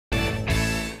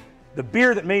The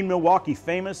beer that made Milwaukee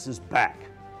famous is back.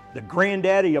 The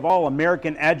granddaddy of all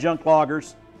American adjunct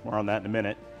lagers, more on that in a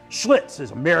minute, Schlitz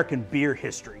is American beer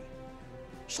history.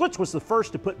 Schlitz was the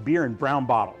first to put beer in brown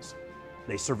bottles.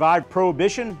 They survived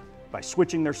Prohibition by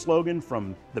switching their slogan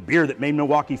from the beer that made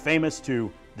Milwaukee famous to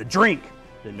the drink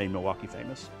that made Milwaukee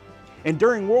famous. And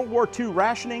during World War II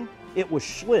rationing, it was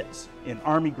Schlitz in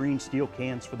Army green steel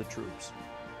cans for the troops.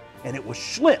 And it was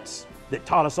Schlitz that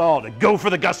taught us all to go for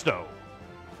the gusto.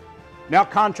 Now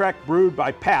contract brewed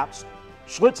by Pabst,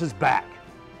 Schlitz is back.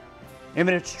 And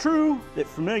when it's true that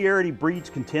familiarity breeds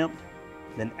contempt,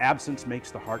 then absence makes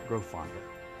the heart grow fonder.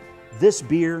 This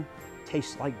beer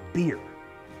tastes like beer.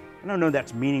 And I know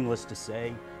that's meaningless to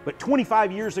say, but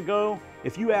 25 years ago,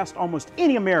 if you asked almost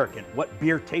any American what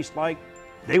beer tastes like,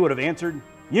 they would have answered,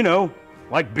 you know,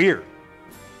 like beer.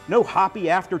 No hoppy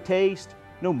aftertaste,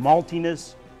 no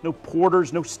maltiness, no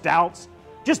porters, no stouts,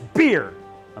 just beer,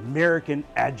 American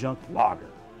adjunct lager.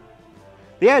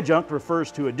 The adjunct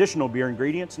refers to additional beer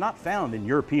ingredients not found in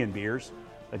European beers.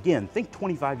 Again, think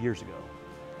 25 years ago.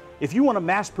 If you want to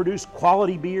mass produce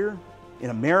quality beer in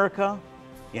America,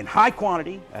 in high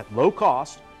quantity, at low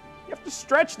cost, you have to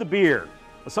stretch the beer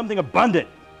with something abundant,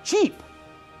 cheap,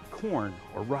 corn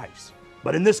or rice.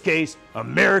 But in this case,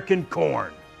 American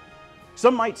corn.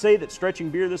 Some might say that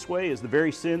stretching beer this way is the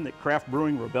very sin that craft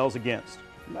brewing rebels against.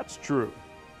 And that's true.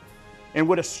 And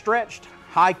would a stretched,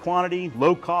 high-quantity,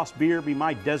 low-cost beer be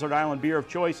my desert island beer of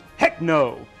choice? Heck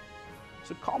no!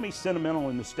 So call me sentimental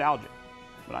and nostalgic,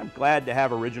 but I'm glad to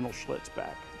have original Schlitz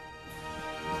back.